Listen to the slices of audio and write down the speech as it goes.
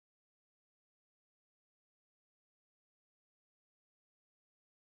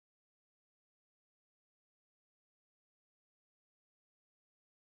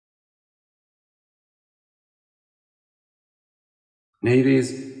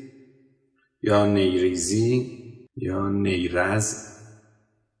نیریز یا نیریزی یا نیرز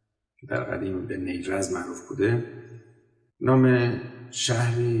که در قدیم به نیرز معروف بوده، نام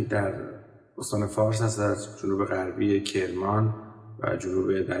شهری در استان فارس هست، از جنوب غربی کرمان و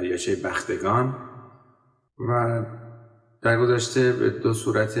جنوب دریاچه بختگان و در گذشته به دو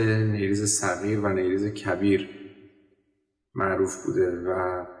صورت نیریز صغیر و نیریز کبیر معروف بوده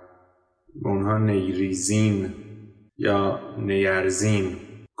و به اونها نیریزین یا نیرزین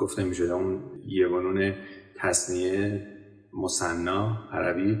گفته می شده. اون یه قانون تصنیه مثنا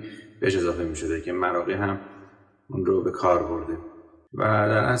عربی بهش اضافه می شده که مراغی هم اون رو به کار برده و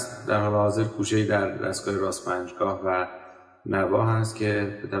در اصل در حال حاضر گوشه‌ای در دستگاه راست پنجگاه و نوا هست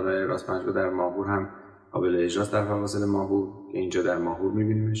که به تبع راست پنجگاه در ماهور هم قابل اجراست در فواصل ماهور که اینجا در ماهور می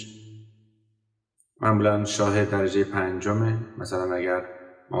بینیمش. معمولا شاهد درجه پنجمه، مثلا اگر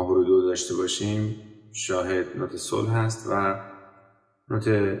ماهور 2 داشته باشیم شاهد نوت صلح هست و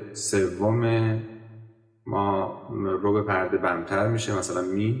نوت سوم ما رو به پرده بمتر میشه، مثلا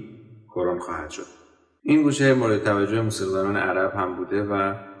می کرون خواهد شد. این گوشه مورد توجه موسیقیدانان عرب هم بوده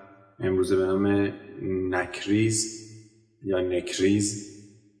و امروزه به نام نکریز یا نکریز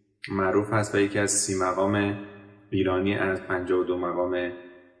معروف هست و یکی از 30 مقام ایرانی از 52 مقام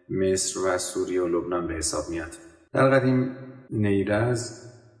مصر و سوریه و لبنان به حساب میاد. در قدیم نیرز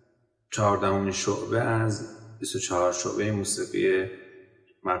 14مین شعبه از 24 شعبه موسیقی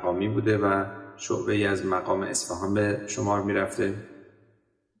مقامی بوده و شعبه ای از مقام اصفهان به شمار می رفته.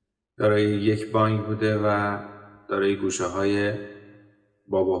 دارای 1 بانگ بوده و دارای گوشه های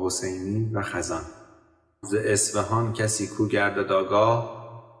بابا حسینی و خزان. ز اصفهان کسی کو گردد آگاه،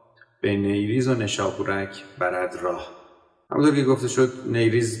 به نیریز و نشابورک برد راه. همونطور که گفته شد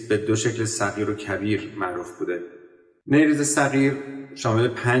نیریز به 2 شکل صغیر و کبیر معروف بوده. نیریز صغیر شامل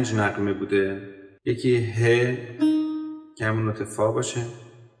 5 نغمه بوده. یکی ه که همون نوت فا باشه،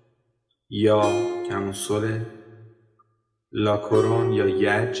 یا که همون سوله، لا کرون یا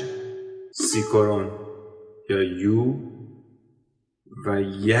یج، سی کرون یا یو و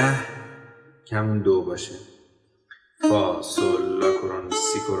یه که همون 2 باشه، فا سول لا کرون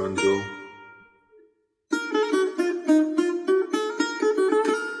سی کرون 2.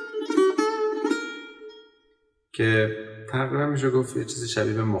 که تقریبا میشه گفت یه چیزی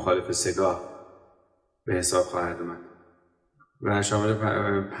شبیه به مخالف سگاه به حساب خواهد اومد و شامل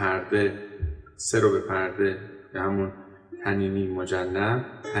پرده 3 رو به پرده که همون تنینی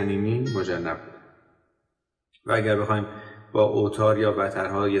مجنب بود. و اگر بخوایم با اوتار یا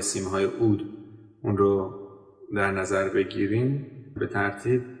وترها یا سیمهای عود اون رو در نظر بگیریم به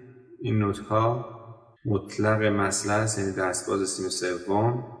ترتیب این نوت‌ها مطلق مثلث یعنی دستباز سیم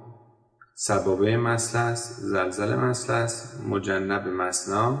سوم، سبابه مثلث، زلزله مثلث، مجنب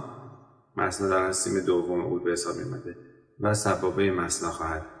مثنا در سیم دوم عود به حساب می‌آمده و سبابه مثنا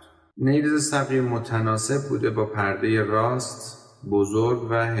خواهد بود. نیریز صغیر متناسب بوده با پرده راست، بزرگ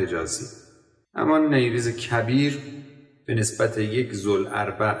و حجازی. اما نیریز کبیر به نسبت 1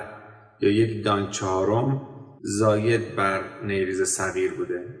 ذوالاربع یا 1 دانگ چهارم زاید بر نیریز صغیر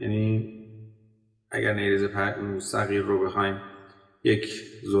بوده. یعنی اگر نیریز صغیر رو بخوایم 1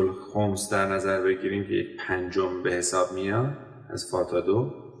 ذوالخمس در نظر بگیریم که 1 پنجم به حساب میاد از فا تا 2،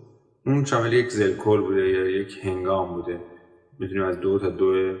 اون شامل 1 ذوالکل بوده یا 1 هنگام بوده. میتونیم از 2 تا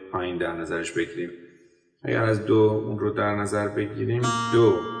 2 پایین در نظرش بگیریم. اگر از 2 اون رو در نظر بگیریم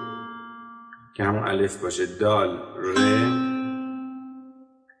 2 که همون الف باشه، دال، ر،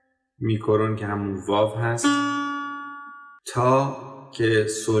 میکرون که همون واو هست، تا که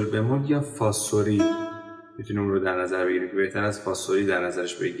سول بمول یا فاسوری میتونیم اون رو در نظر بگیریم که بهتر از فاسوری در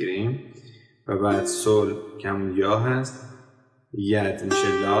نظرش بگیریم و بعد سول که همون یا هست، ید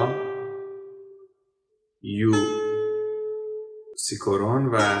میشه لا، یو سیکورون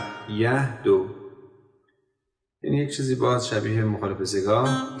و یه 2. یعنی یک چیزی باز شبیه مخالف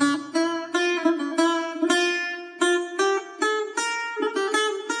سگاه.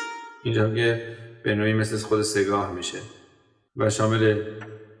 اینجا که به نوعی مثل خود سگاه میشه و شامل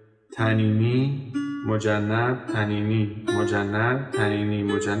تنینی مجنب، تنینی مجنب، تنینی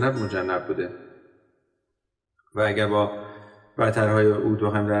مجنب بوده. و اگر با وترهای عود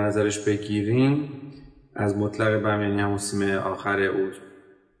بخوایم در نظرش بگیریم از مطلق بم یعنی همون سیم آخر عود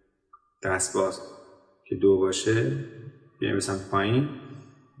دستباز که 2 باشه بیایم به سمت پایین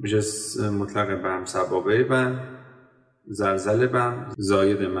میشه مطلق بم، سبابه بم، زلزله بم،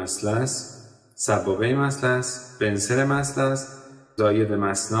 زاید مثلث، سبابه مثلث، بنسر مثلث، زاید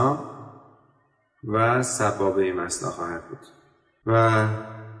مثنا و سبابه مثنا خواهد بود. و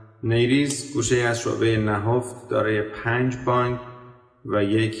نیریز گوشه از شعبه نهفت دارای 5 بانگ و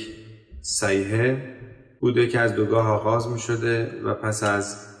 1 صیحه بوده که از دوگاه آغاز می شده و پس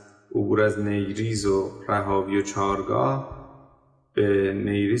از عبور از نیریز و رهاوی و چارگاه به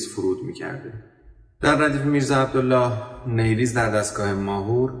نیریز فرود می کرده. در ردیف میرزا عبدالله نیریز در دستگاه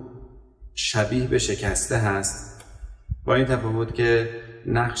ماهور شبیه به شکسته هست، با این تفاوت که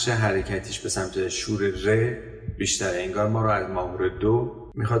نقش حرکتیش به سمت شور ر بیشتره. انگار ما رو از ماهور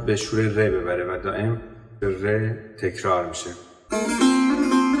دو میخواد به شور ر ببره و دائم ر تکرار میشه.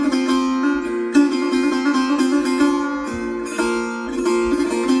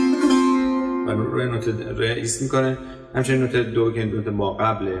 و روی نوت ر ایست میکنه. همچنین نوت دو که نوت ما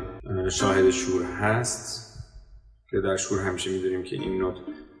قبل شاهد شور هست که در شور همیشه میدونیم که این نوت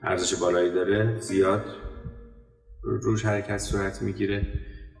ارزش بالایی داره، زیاد روش حرکت صورت میگیره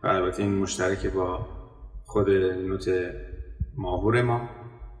و البته این مشترک با خود نوت ماهور ما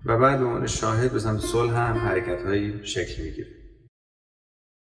و بعد به عنوان شاهد به سمت صلح هم حرکت هایی شکل میگیره.